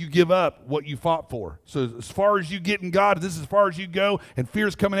run, you give up what you fought for. So as far as you get in God, this is as far as you go, and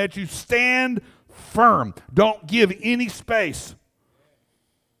fear's coming at you, stand firm. Don't give any space.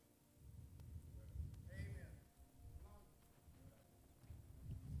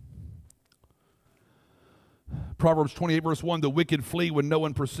 Proverbs 28 verse 1, the wicked flee when no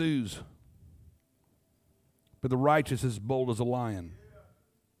one pursues, but the righteous is bold as a lion.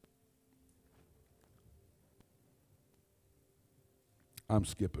 I'm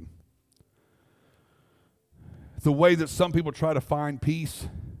skipping. The way that some people try to find peace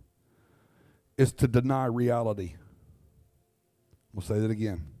is to deny reality. We'll say that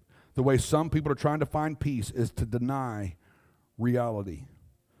again. The way some people are trying to find peace is to deny reality.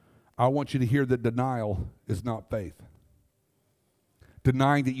 I want you to hear that denial is not faith.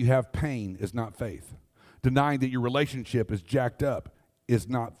 Denying that you have pain is not faith. Denying that your relationship is jacked up is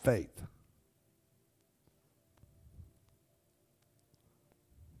not faith.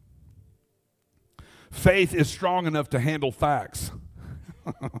 Faith is strong enough to handle facts.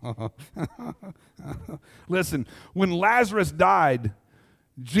 Listen, when Lazarus died,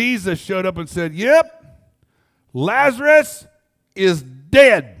 Jesus showed up and said, "Yep, Lazarus is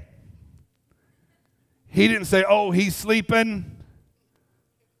dead." He didn't say, "Oh, he's sleeping.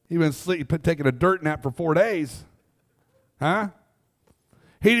 He's been taking a dirt nap for 4 days." Huh?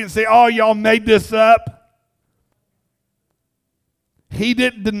 He didn't say, "Oh, y'all made this up." He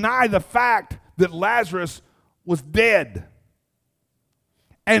didn't deny the fact that Lazarus was dead.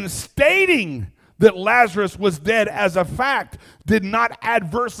 And stating that Lazarus was dead as a fact did not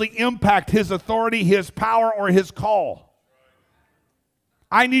adversely impact his authority, his power, or his call.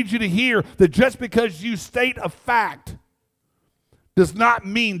 I need you to hear that just because you state a fact does not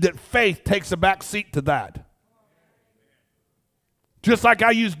mean that faith takes a back seat to that. Just like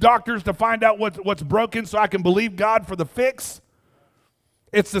I use doctors to find out what's broken so I can believe God for the fix,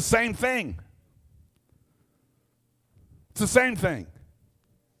 it's the same thing. It's the same thing.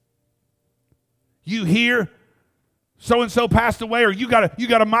 You hear so-and-so passed away, or you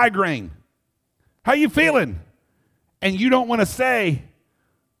got a migraine. How you feeling? And you don't want to say,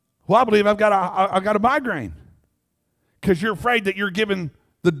 "Well, I believe I've got a migraine," because you're afraid that you're giving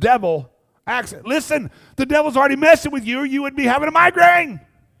the devil access. Listen, the devil's already messing with you, or you would be having a migraine.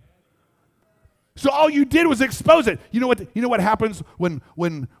 So all you did was expose it. You know what happens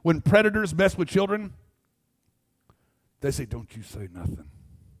when predators mess with children? They say, "Don't you say nothing.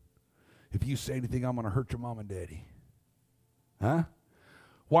 If you say anything, I'm going to hurt your mom and daddy." Huh?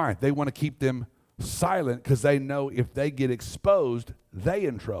 Why? They want to keep them silent because they know if they get exposed, they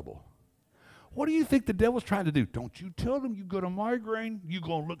in trouble. What do you think the devil's trying to do? Don't you tell them you got a migraine. You're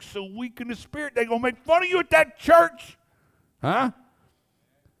going to look so weak in the spirit, they're going to make fun of you at that church. Huh?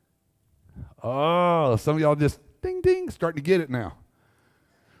 Oh, some of y'all just ding, ding, starting to get it now.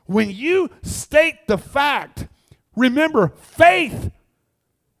 When you state the fact, remember, faith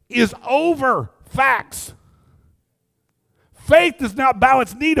is over facts. Faith does not bow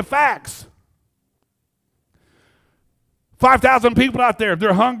its knee to facts. 5,000 people out there,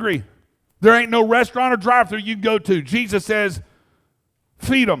 they're hungry. There ain't no restaurant or drive-thru you can go to. Jesus says,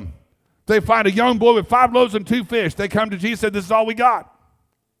 "Feed them." They find a young boy with 5 loaves and 2 fish. They come to Jesus and said, "This is all we got."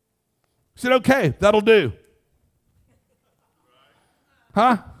 He said, "Okay, that'll do."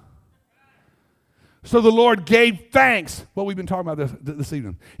 Huh? So the Lord gave thanks. Well, we've been talking about this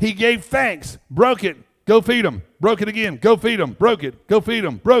evening. He gave thanks, broke it, go feed them. Broke it again, go feed them. Broke it, go feed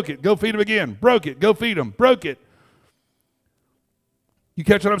them. Broke it, go feed them again. Broke it, go feed them. Broke it. You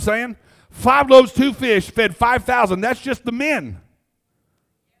catch what I'm saying? 5 loaves, 2 fish, fed 5,000. That's just the men.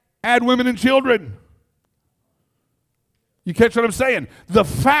 Add women and children. You catch what I'm saying? The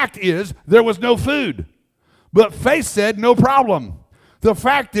fact is there was no food. But faith said no problem. The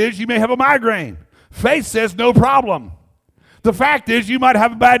fact is you may have a migraine. Faith says no problem. The fact is you might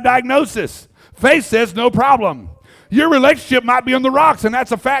have a bad diagnosis. Faith says no problem. Your relationship might be on the rocks, and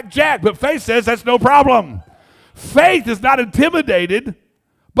that's a fact, Jack, but faith says that's no problem. Faith is not intimidated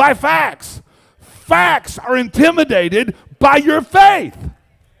by facts. Facts are intimidated by your faith.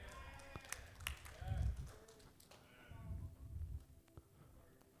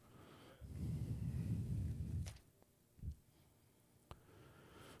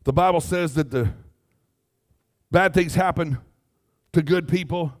 The Bible says that the bad things happen to good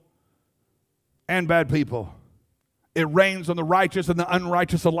people and bad people. It rains on the righteous and the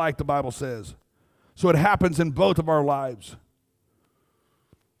unrighteous alike, the Bible says. So it happens in both of our lives.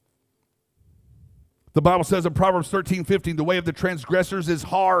 The Bible says in Proverbs 13:15, the way of the transgressors is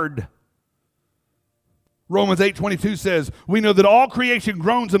hard. Romans 8:22 says, we know that all creation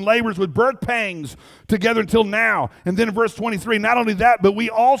groans and labors with birth pangs together until now. And then in verse 23, not only that, but we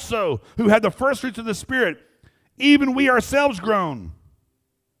also, who had the first fruits of the Spirit, even we ourselves groan.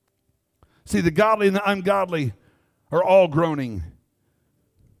 See, the godly and the ungodly are all groaning.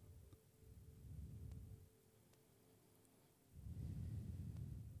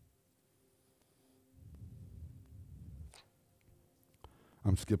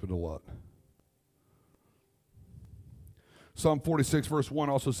 I'm skipping a lot. Psalm 46 verse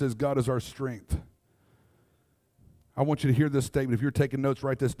 1 also says, God is our strength. I want you to hear this statement. If you're taking notes,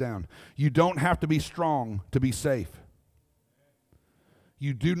 write this down. You don't have to be strong to be safe.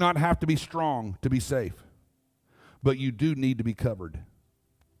 You do not have to be strong to be safe. But you do need to be covered.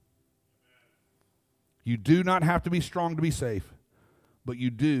 You do not have to be strong to be safe. But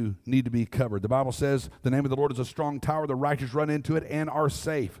you do need to be covered. The Bible says the name of the Lord is a strong tower. The righteous run into it and are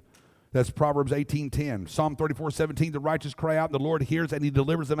safe. That's Proverbs 18:10. Psalm 34:17, the righteous cry out, and the Lord hears, and he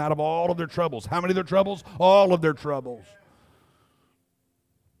delivers them out of all of their troubles. How many of their troubles? All of their troubles.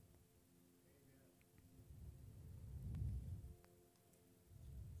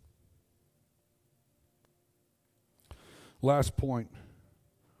 Last point,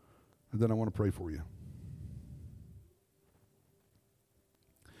 and then I want to pray for you.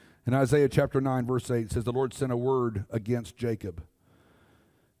 In Isaiah chapter 9, verse 8, it says, the Lord sent a word against Jacob,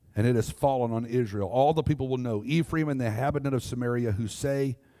 and it has fallen on Israel. All the people will know, Ephraim and the inhabitant of Samaria, who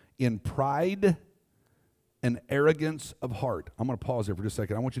say in pride and arrogance of heart. I'm going to pause there for just a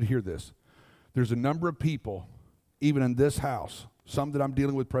second. I want you to hear this. There's a number of people, even in this house, some that I'm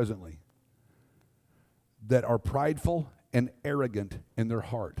dealing with presently, that are prideful and arrogant in their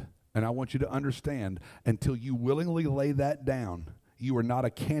heart. And I want you to understand, until you willingly lay that down, you are not a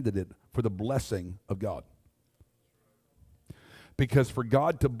candidate for the blessing of God. Because for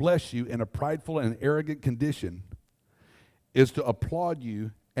God to bless you in a prideful and arrogant condition is to applaud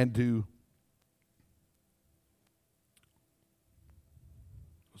you and to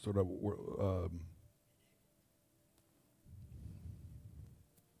sort of, boy,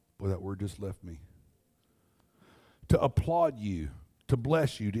 that word just left me. To applaud you, to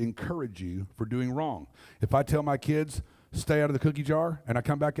bless you, to encourage you for doing wrong. If I tell my kids, stay out of the cookie jar, and I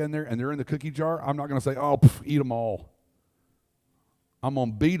come back in there and they're in the cookie jar, I'm not going to say, oh, eat them all. I'm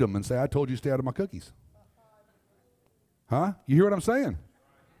going to beat them and say, I told you to stay out of my cookies. Huh? You hear what I'm saying?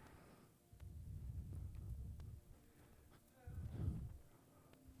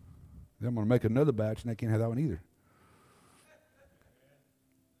 Then I'm going to make another batch, and they can't have that one either.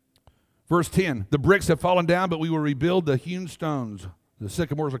 Verse 10, the bricks have fallen down, but we will rebuild the hewn stones. The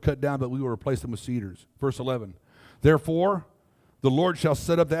sycamores are cut down, but we will replace them with cedars. Verse 11, therefore, the Lord shall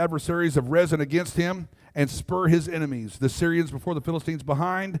set up the adversaries of Rezin against him and spur his enemies, the Syrians before the Philistines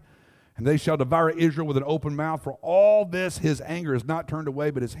behind, and they shall devour Israel with an open mouth. For all this his anger is not turned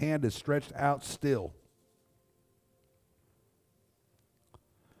away, but his hand is stretched out still.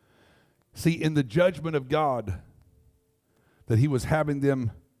 See, in the judgment of God that he was having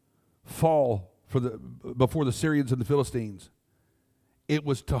them fall before the Syrians and the Philistines, it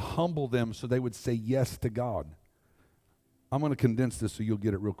was to humble them so they would say yes to God. I'm going to condense this so you'll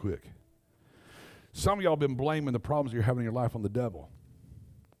get it real quick. Some of y'all have been blaming the problems you're having in your life on the devil.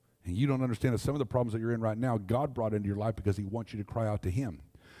 And you don't understand that some of the problems that you're in right now, God brought into your life because he wants you to cry out to him.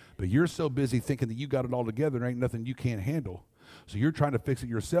 But you're so busy thinking that you got it all together and there ain't nothing you can't handle. So you're trying to fix it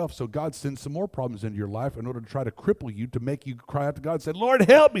yourself. So God sends some more problems into your life in order to try to cripple you, to make you cry out to God and say, Lord,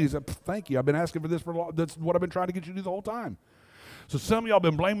 help me. He said, thank you. I've been asking for this for a long. That's what I've been trying to get you to do the whole time. So some of y'all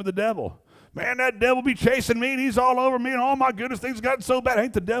been blaming the devil. Man, that devil be chasing me, and he's all over me, and oh my goodness, things gotten so bad. It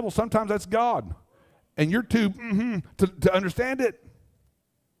ain't the devil. Sometimes that's God. And you're too to understand it.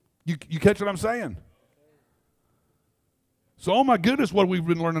 You catch what I'm saying? So, oh my goodness, what we've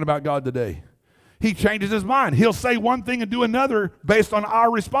been learning about God today. He changes his mind. He'll say one thing and do another based on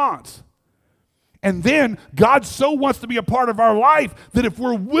our response. And then God so wants to be a part of our life that if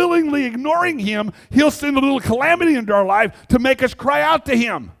we're willingly ignoring him, he'll send a little calamity into our life to make us cry out to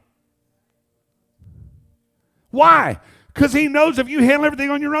him. Why? Because he knows if you handle everything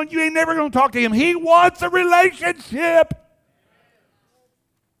on your own, you ain't never going to talk to him. He wants a relationship.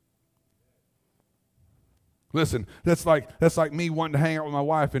 Listen, that's like me wanting to hang out with my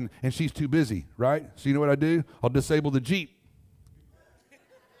wife and she's too busy, right? So you know what I do? I'll disable the Jeep.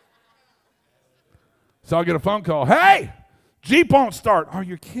 So I'll get a phone call. Hey, Jeep won't start. Are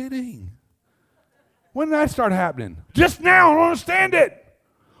you kidding? When did that start happening? Just now. I don't understand it.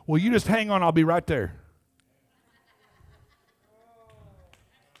 Well, you just hang on. I'll be right there.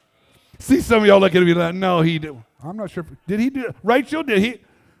 See some of y'all looking at me like, no, he did. I'm not sure. Did he do it? Rachel, did he?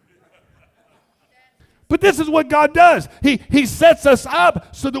 But this is what God does. He sets us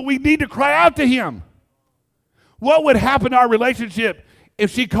up so that we need to cry out to him. What would happen to our relationship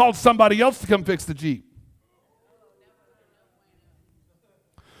if she called somebody else to come fix the Jeep?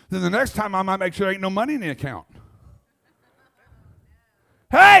 Then the next time I might make sure there ain't no money in the account.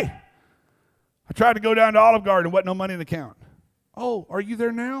 Hey! I tried to go down to Olive Garden and wasn't no money in the account. Oh, are you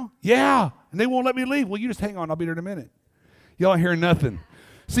there now? Yeah. And they won't let me leave. Well, you just hang on. I'll be there in a minute. Y'all ain't hearing nothing.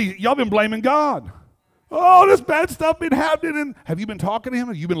 See, y'all been blaming God. Oh, this bad stuff been happening. And have you been talking to him?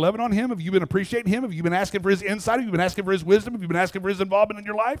 Have you been loving on him? Have you been appreciating him? Have you been asking for his insight? Have you been asking for his wisdom? Have you been asking for his involvement in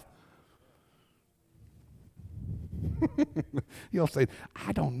your life? Y'all say,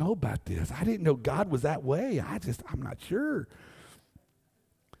 I don't know about this. I didn't know God was that way. I'm not sure.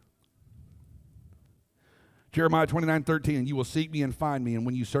 Jeremiah 29:13, and you will seek me and find me, and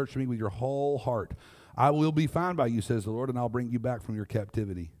when you search for me with your whole heart, I will be found by you, says the Lord, and I'll bring you back from your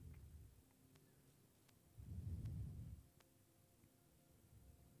captivity.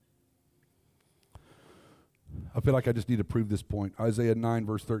 I feel like I just need to prove this point. Isaiah 9,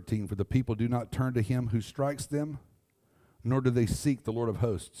 verse 13, for the people do not turn to him who strikes them, nor do they seek the Lord of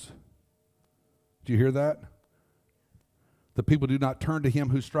hosts. Do you hear that? The people do not turn to him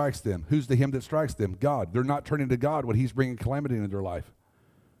who strikes them. Who's the him that strikes them? God. They're not turning to God when he's bringing calamity into their life.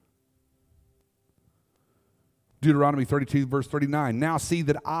 Deuteronomy 32, verse 39. Now see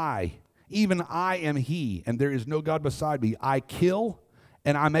that I, even I am he, and there is no God beside me. I kill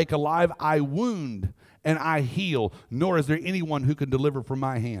and I make alive. I wound and I heal. Nor is there anyone who can deliver from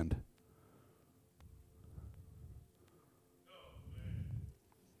my hand.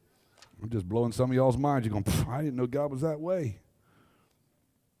 I'm just blowing some of y'all's minds. You're going, I didn't know God was that way.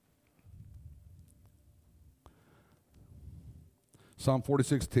 Psalm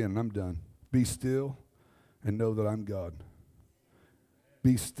 46:10, and I'm done. Be still and know that I'm God.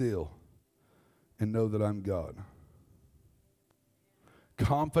 Be still and know that I'm God.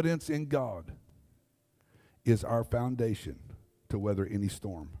 Confidence in God is our foundation to weather any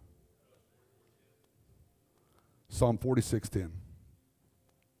storm. Psalm 46:10.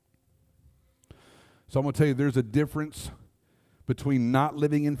 So I'm going to tell you, there's a difference between not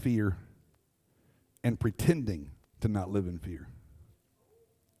living in fear and pretending to not live in fear.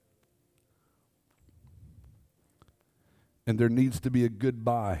 And there needs to be a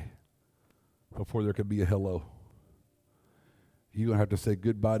goodbye before there can be a hello. You're going to have to say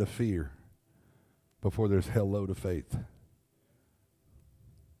goodbye to fear before there's hello to faith.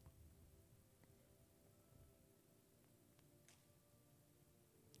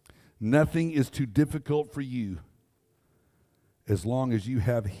 Nothing is too difficult for you as long as you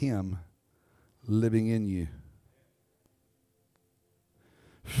have him living in you.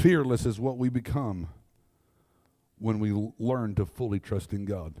 Fearless is what we become when we learn to fully trust in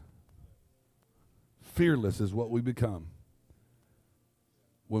God. Fearless is what we become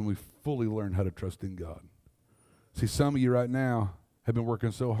when we fully learn how to trust in God. See, some of you right now have been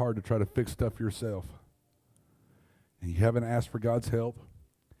working so hard to try to fix stuff yourself. And you haven't asked for God's help.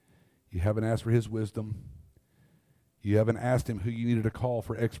 You haven't asked for his wisdom. You haven't asked him who you needed to call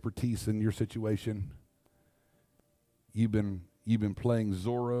for expertise in your situation. You've been playing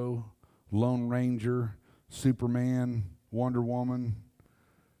Zorro, Lone Ranger, Superman, Wonder Woman.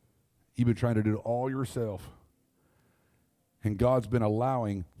 You've been trying to do it all yourself. And God's been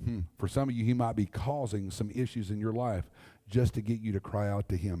allowing, for some of you, he might be causing some issues in your life just to get you to cry out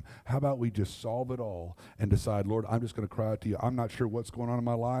to him. How about we just solve it all and decide, Lord, I'm just going to cry out to you. I'm not sure what's going on in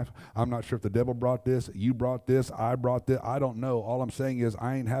my life. I'm not sure if the devil brought this, you brought this, I brought this. I don't know. All I'm saying is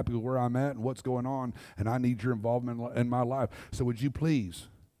I ain't happy with where I'm at and what's going on, and I need your involvement in my life. So would you please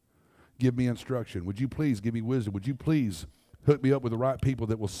give me instruction? Would you please give me wisdom? Would you please hook me up with the right people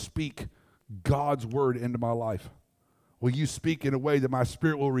that will speak God's word into my life? Will you speak in a way that my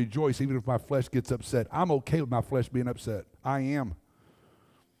spirit will rejoice even if my flesh gets upset? I'm okay with my flesh being upset. I am.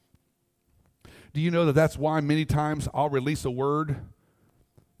 Do you know that that's why many times I'll release a word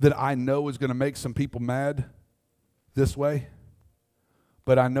that I know is going to make some people mad this way,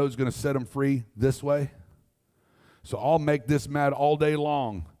 but I know is going to set them free this way? So I'll make this mad all day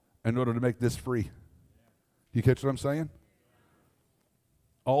long in order to make this free. You catch what I'm saying?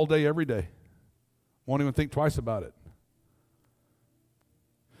 All day, every day. Won't even think twice about it.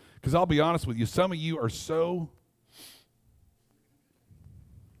 Because I'll be honest with you, some of you are so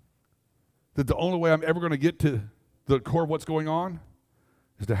that the only way I'm ever going to get to the core of what's going on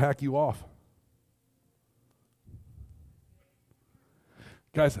is to hack you off.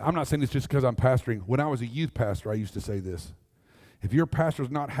 Guys, I'm not saying this just because I'm pastoring. When I was a youth pastor, I used to say this. If your pastor's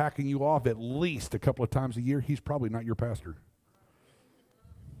not hacking you off at least a couple of times a year, he's probably not your pastor.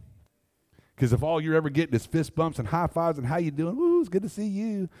 Because if all you're ever getting is fist bumps and high fives and how you doing, ooh, it's good to see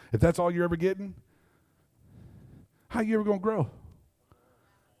you. If that's all you're ever getting, how are you ever going to grow?